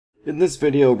In this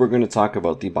video, we're going to talk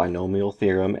about the binomial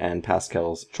theorem and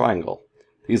Pascal's triangle.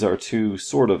 These are two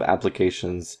sort of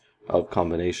applications of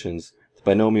combinations. The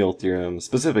binomial theorem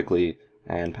specifically,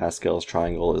 and Pascal's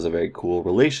triangle is a very cool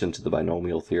relation to the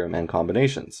binomial theorem and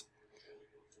combinations.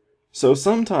 So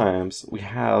sometimes we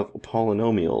have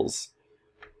polynomials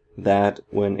that,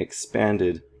 when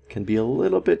expanded, can be a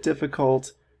little bit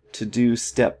difficult to do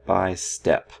step by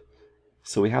step.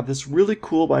 So we have this really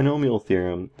cool binomial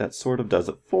theorem that sort of does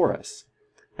it for us.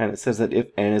 And it says that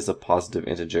if n is a positive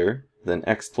integer, then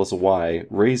x plus y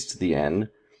raised to the n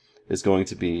is going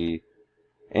to be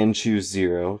n choose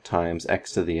 0 times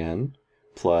x to the n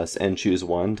plus n choose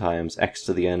 1 times x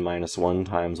to the n minus 1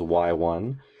 times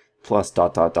y1 plus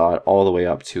dot dot dot all the way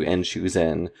up to n choose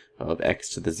n of x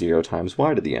to the 0 times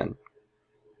y to the n.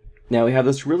 Now we have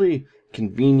this really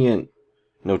convenient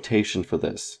notation for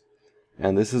this.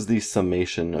 And this is the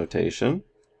summation notation,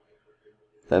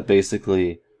 that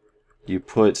basically you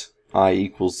put I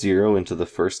equals 0 into the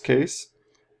first case,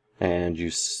 and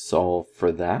you solve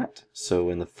for that.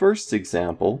 So in the first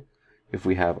example, if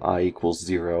we have I equals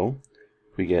 0,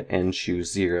 we get n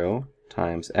choose 0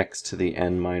 times x to the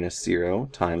n minus 0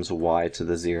 times y to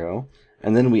the 0,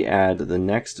 and then we add the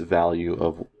next value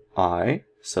of I,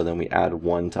 so then we add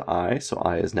 1 to I, so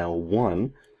I is now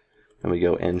 1, and we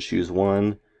go n choose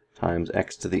 1 times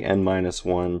x to the n minus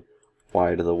 1,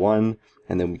 y to the 1,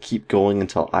 and then we keep going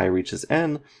until I reaches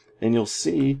n, and you'll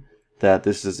see that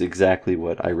this is exactly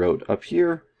what I wrote up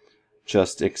here,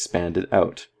 just expanded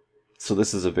out. So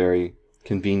this is a very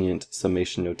convenient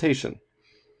summation notation.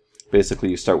 Basically,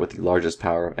 you start with the largest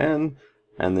power of n,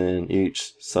 and then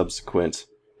each subsequent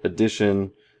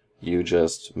addition, you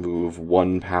just move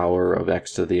one power of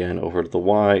x to the n over to the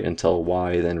y until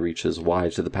y then reaches y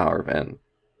to the power of n.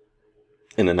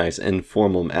 In a nice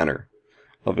informal manner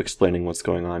of explaining what's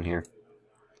going on here.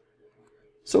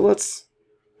 So let's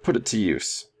put it to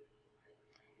use.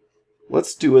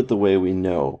 Let's do it the way we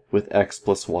know, with x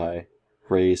plus y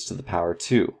raised to the power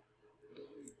 2.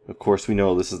 Of course, we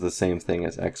know this is the same thing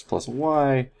as x plus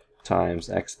y times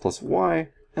x plus y,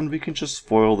 and we can just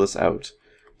FOIL this out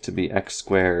to be x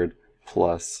squared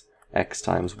plus x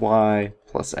times y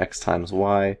plus x times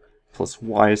y plus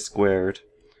y squared,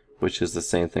 which is the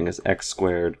same thing as x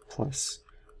squared plus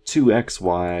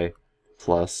 2xy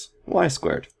plus y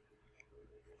squared.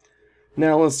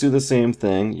 Now let's do the same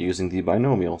thing using the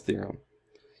binomial theorem.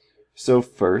 So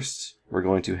first, we're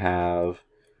going to have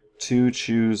 2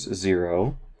 choose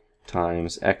 0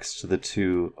 times x to the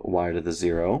 2 y to the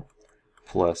 0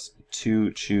 plus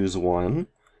 2 choose 1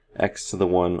 x to the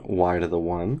 1 y to the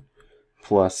 1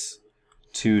 plus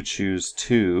 2 choose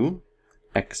 2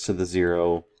 x to the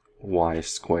 0 y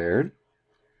squared.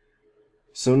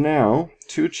 So now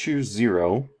 2 choose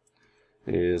 0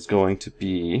 is going to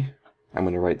be, I'm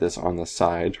going to write this on the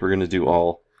side, we're going to do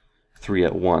all three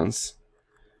at once.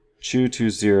 2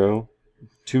 choose 0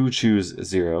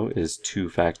 is 2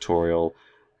 factorial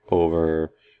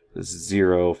over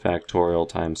 0 factorial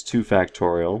times 2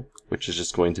 factorial, which is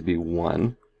just going to be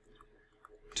 1.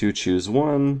 2 choose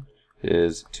 1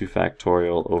 is 2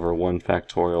 factorial over 1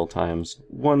 factorial times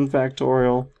 1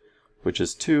 factorial, which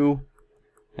is 2,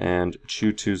 and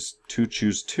 2 choose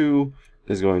 2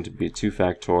 is going to be 2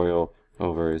 factorial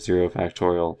over 0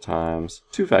 factorial times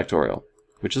 2 factorial,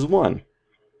 which is 1.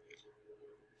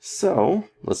 So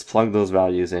let's plug those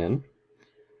values in.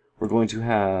 We're going to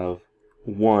have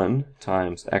 1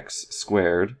 times x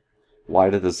squared. Y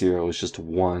to the 0 is just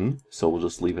 1, so we'll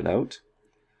just leave it out.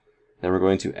 Then we're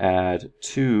going to add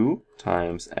 2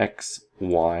 times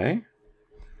xy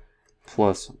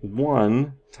plus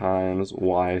 1 times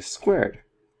y squared.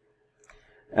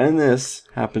 And this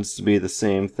happens to be the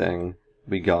same thing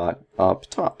we got up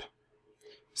top.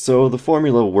 So the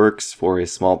formula works for a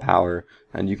small power,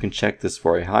 and you can check this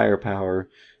for a higher power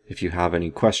if you have any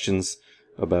questions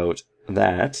about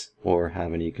that, or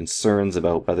have any concerns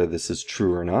about whether this is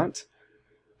true or not.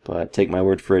 But take my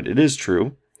word for it, it is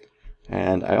true.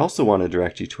 And I also want to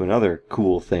direct you to another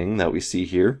cool thing that we see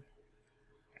here,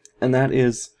 and that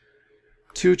is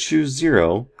 2 choose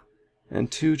 0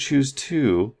 and 2 choose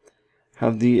 2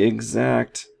 have the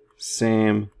exact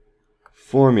same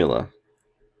formula.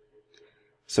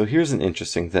 So here's an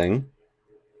interesting thing.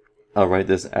 I'll write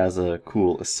this as a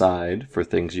cool aside for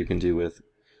things you can do with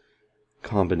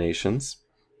combinations.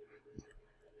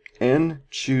 N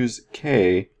choose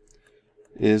k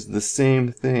is the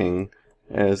same thing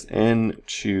as n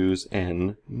choose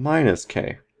n minus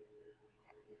k.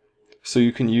 So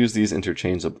you can use these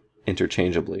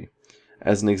interchangeably.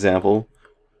 As an example,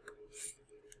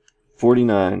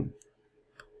 49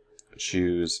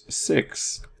 choose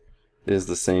 6 is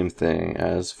the same thing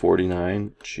as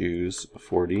 49 choose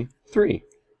 43.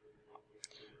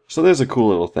 So there's a cool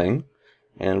little thing,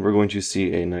 and we're going to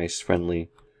see a nice friendly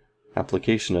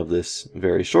application of this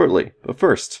very shortly. But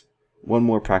first, one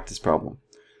more practice problem.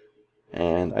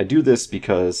 And I do this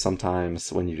because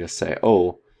sometimes when you just say,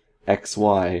 oh, x,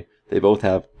 y, they both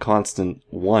have constant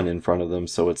 1 in front of them,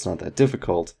 so it's not that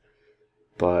difficult.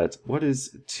 But what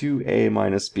is 2a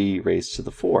minus b raised to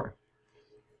the 4?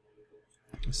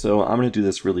 So I'm going to do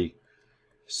this really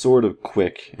sort of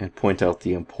quick and point out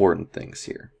the important things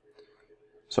here.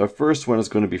 So our first one is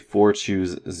going to be 4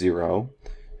 choose 0.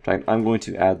 In fact, I'm going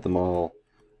to add them all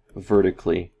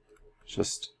vertically,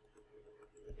 just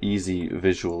easy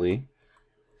visually.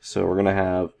 So we're going to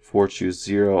have 4 choose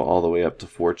 0 all the way up to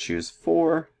 4 choose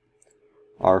 4.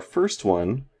 Our first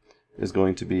one is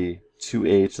going to be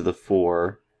 2a to the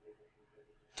 4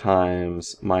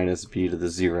 times minus b to the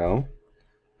 0.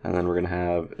 And then we're going to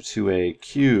have 2a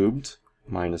cubed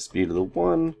minus b to the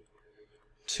 1,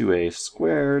 2a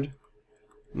squared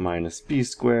minus b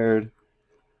squared,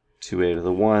 2a to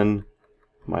the 1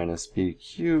 minus b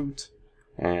cubed,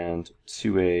 and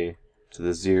 2a to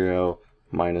the 0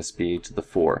 minus b to the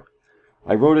 4.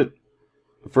 I wrote it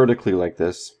vertically like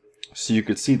this so you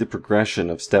could see the progression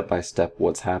of step by step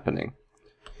what's happening.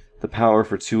 The power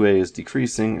for 2a is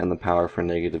decreasing and the power for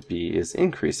negative b is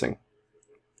increasing.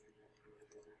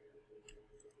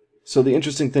 So the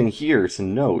interesting thing here to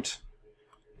note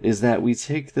is that we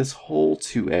take this whole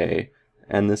 2a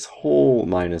and this whole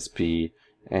minus b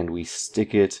and we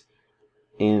stick it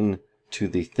into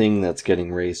the thing that's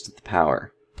getting raised to the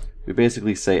power. We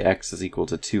basically say x is equal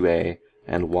to 2a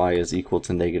and y is equal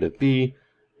to negative b,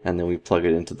 and then we plug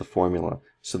it into the formula.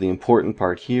 So the important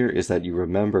part here is that you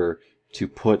remember to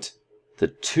put the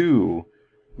 2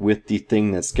 with the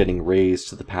thing that's getting raised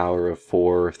to the power of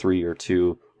 4, or 3, or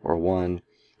 2, or 1,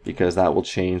 because that will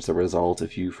change the result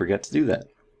if you forget to do that.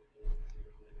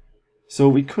 So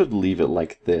we could leave it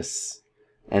like this,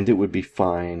 and it would be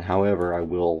fine. However, I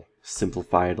will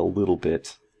simplify it a little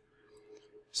bit.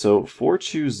 So 4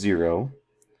 choose 0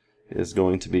 is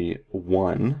going to be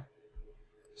 1.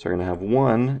 So we're going to have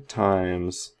 1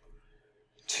 times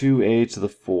 2a to the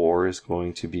 4 is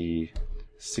going to be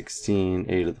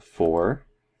 16a to the 4,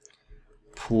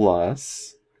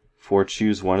 plus 4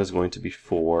 choose 1 is going to be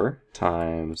 4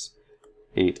 times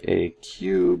 8a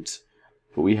cubed,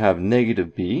 but we have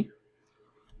negative b,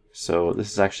 so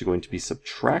this is actually going to be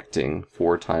subtracting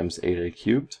 4 times 8a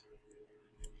cubed.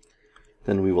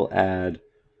 Then we will add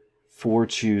 4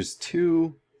 choose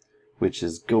 2, which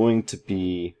is going to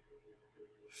be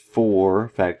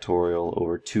 4 factorial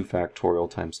over 2 factorial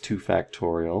times 2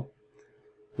 factorial,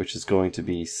 which is going to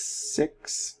be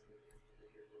 6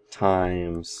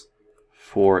 times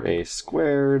 4a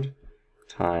squared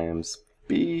times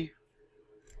b.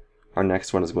 Our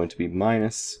next one is going to be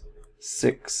minus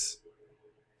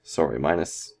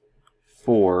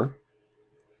 4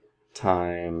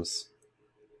 times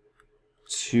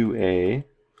 2a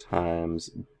times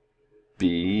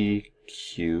b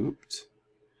cubed.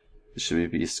 This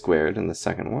should be b squared in the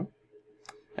second one.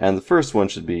 And the first one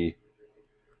should be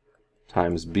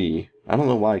times b. I don't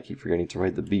know why I keep forgetting to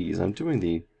write the b's. I'm doing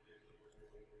the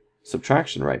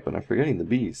subtraction right, but I'm forgetting the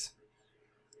b's.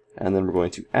 And then we're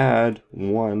going to add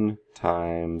 1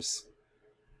 times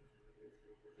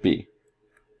b.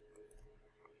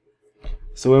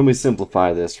 So when we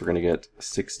simplify this, we're going to get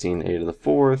 16a to the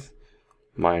 4th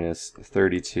minus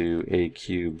 32a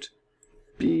cubed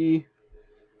b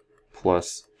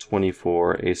plus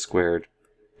 24a squared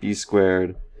b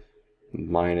squared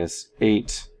minus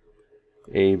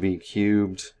 8ab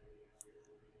cubed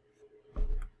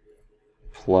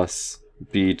plus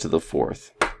b to the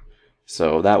 4th.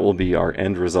 So that will be our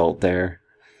end result there.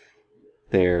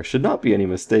 There should not be any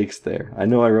mistakes there. I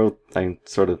know I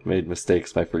sort of made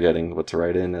mistakes by forgetting what to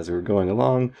write in as we were going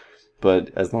along, but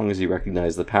as long as you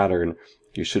recognize the pattern,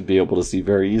 you should be able to see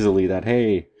very easily that,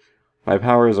 hey, my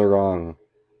powers are wrong.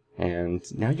 And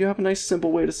now you have a nice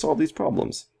simple way to solve these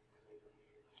problems.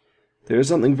 There's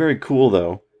something very cool,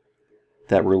 though,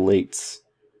 that relates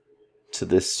to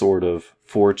this sort of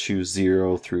 4 choose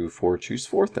 0 through 4 choose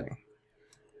 4 thing.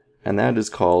 And that is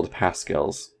called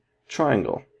Pascal's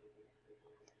triangle.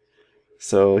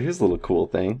 So here's a little cool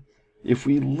thing. If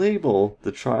we label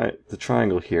the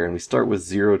triangle here and we start with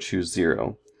 0 choose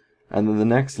 0, and then the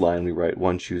next line we write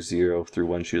 1 choose 0 through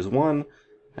 1 choose 1,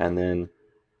 and then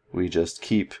we just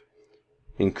keep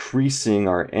increasing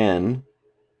our n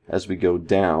as we go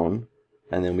down,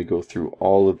 and then we go through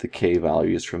all of the k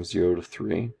values from 0 to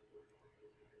 3.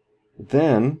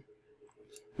 Then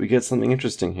we get something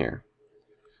interesting here.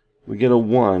 We get a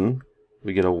 1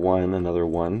 we get a 1, another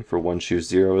 1. For 1 choose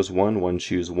 0 is 1, 1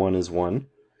 choose 1 is 1.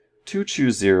 2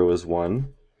 choose 0 is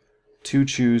 1. 2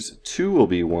 choose 2 will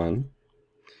be 1.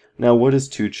 Now what is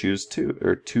 2 choose 2,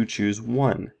 or 2 choose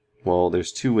 1? Well,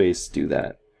 there's two ways to do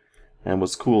that. And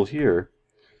what's cool here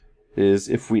is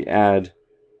if we add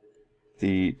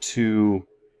the two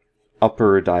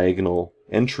upper diagonal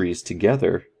entries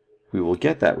together, we will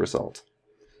get that result.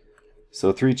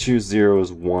 So 3 choose 0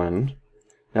 is 1.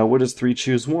 Now what does 3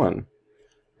 choose 1?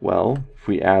 Well, if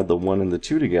we add the 1 and the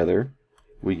 2 together,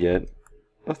 we get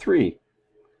a 3.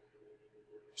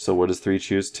 So what does 3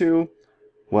 choose 2?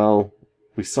 Well,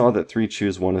 we saw that 3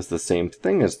 choose 1 is the same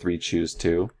thing as 3 choose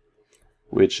 2,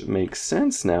 which makes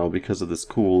sense now because of this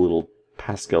cool little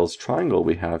Pascal's triangle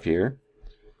we have here.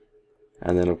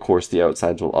 And then of course the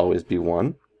outsides will always be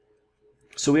 1.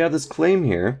 So we have this claim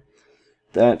here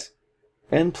that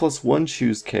n plus 1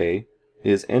 choose k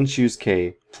is n choose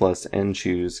k plus n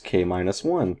choose k minus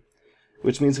 1.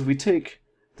 Which means if we take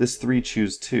this 3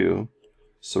 choose 2,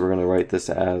 so we're going to write this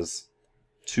as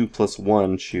 2 plus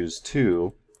 1 choose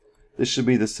 2, this should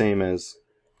be the same as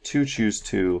 2 choose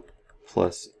 2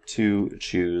 plus 2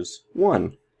 choose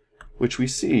 1, which we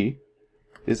see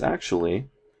is actually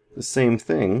the same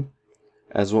thing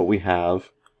as what we have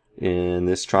in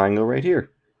this triangle right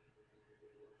here.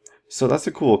 So that's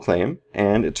a cool claim,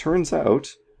 and it turns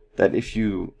out that if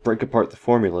you break apart the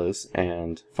formulas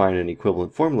and find an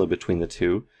equivalent formula between the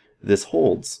two, this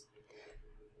holds.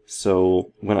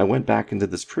 So when I went back into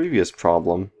this previous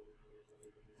problem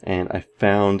and I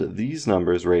found these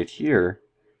numbers right here,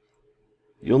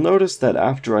 you'll notice that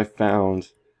after I found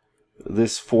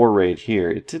this 4 right here,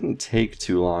 it didn't take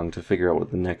too long to figure out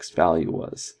what the next value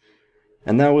was.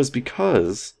 And that was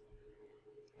because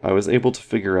I was able to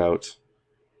figure out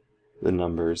the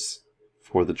numbers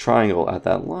for the triangle at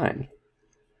that line.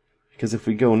 Because if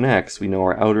we go next, we know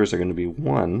our outers are going to be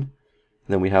 1, and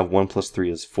then we have 1 plus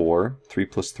 3 is 4, 3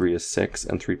 plus 3 is 6,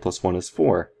 and 3 plus 1 is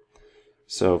 4.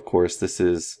 So of course this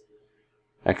is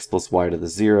x plus y to the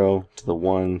 0, to the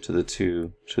 1, to the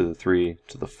 2, to the 3,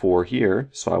 to the 4 here.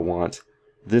 So I want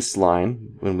this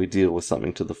line when we deal with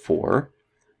something to the 4.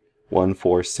 1,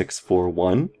 4, 6, 4,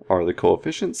 1 are the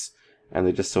coefficients, and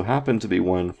they just so happen to be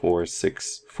 1, 4,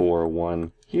 6, 4,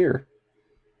 1 here.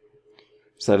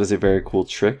 So that is a very cool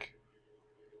trick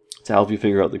to help you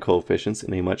figure out the coefficients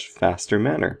in a much faster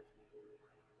manner.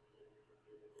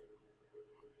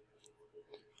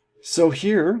 So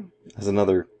here, as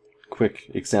another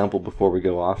quick example before we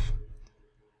go off,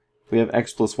 we have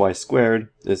x plus y squared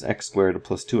is x squared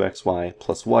plus 2xy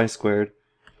plus y squared,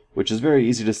 which is very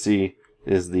easy to see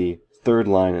is the third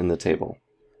line in the table.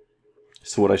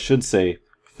 So what I should say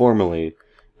formally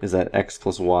is that x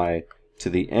plus y to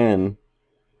the n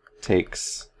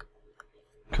takes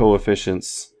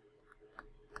coefficients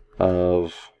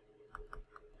of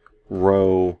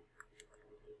row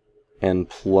n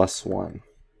plus 1.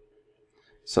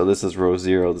 So this is row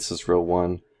 0, this is row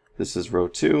 1, this is row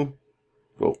 2.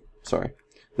 Oh, sorry.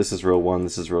 This is row 1,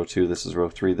 this is row 2, this is row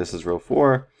 3, this is row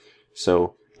 4.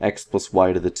 So x plus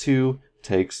y to the 2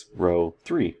 takes row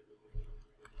 3.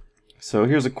 So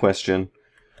here's a question.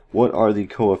 What are the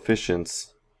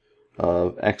coefficients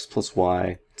of x plus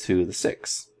y to the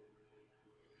 6?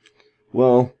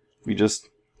 Well, we just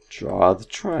draw the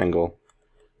triangle.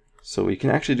 So we can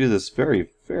actually do this very,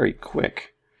 very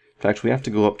quick. In fact, we have to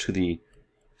go up to the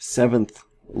 7th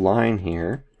line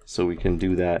here, so we can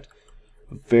do that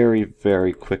very,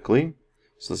 very quickly.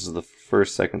 So this is the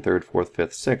 1st, 2nd, 3rd, 4th,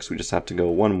 5th, 6th. We just have to go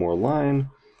one more line,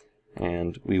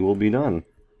 and we will be done.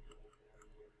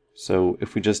 So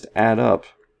if we just add up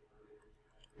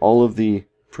all of the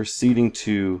preceding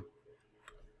two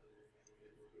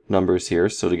numbers here,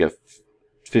 so to get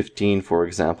 15, for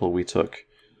example, we took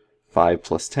 5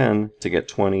 plus 10 to get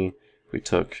 20. We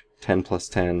took 10 plus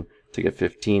 10 to get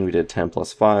 15. We did 10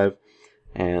 plus 5.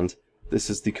 And this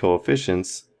is the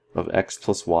coefficients of x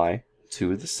plus y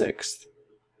to the 6th.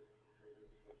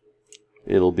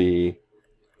 It'll be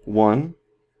 1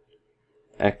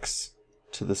 x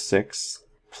to the 6th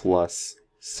plus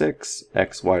 6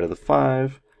 xy to the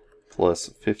 5 plus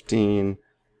 15,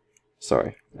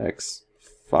 x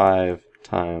 5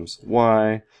 times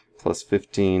y plus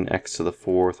 15 x to the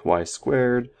 4th y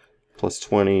squared plus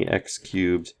 20 x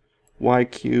cubed y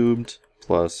cubed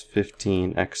plus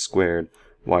 15 x squared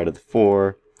y to the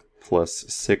 4 plus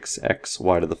 6x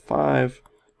y to the 5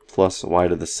 plus y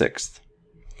to the 6th.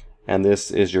 And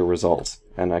this is your result.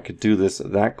 And I could do this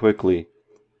that quickly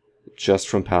just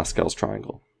from Pascal's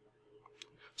triangle.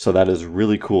 So that is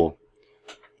really cool.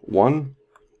 1,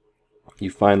 you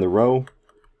find the row.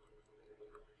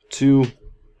 2,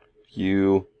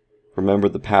 you remember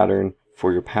the pattern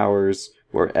for your powers,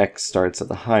 where x starts at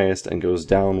the highest and goes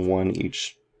down 1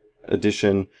 each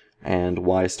addition, and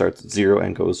y starts at 0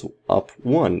 and goes up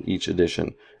 1 each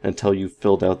addition until you've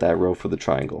filled out that row for the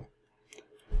triangle.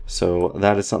 So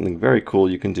that is something very cool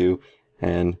you can do,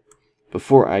 and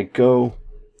before I go,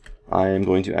 I am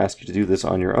going to ask you to do this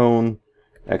on your own.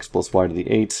 X plus y to the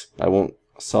 8. I won't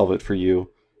solve it for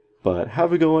you, but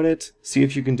have a go at it, see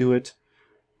if you can do it.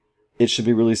 It should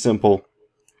be really simple.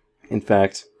 In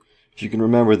fact, if you can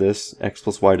remember this, x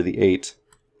plus y to the 8,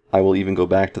 I will even go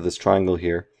back to this triangle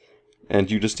here, and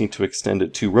you just need to extend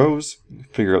it 2 rows,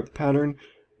 figure out the pattern,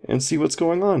 and see what's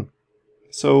going on.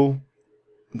 So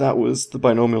that was the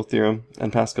binomial theorem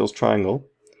and Pascal's triangle.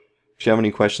 If you have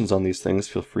any questions on these things,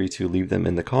 feel free to leave them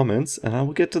in the comments, and I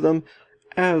will get to them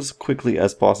as quickly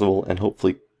as possible and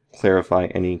hopefully clarify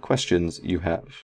any questions you have.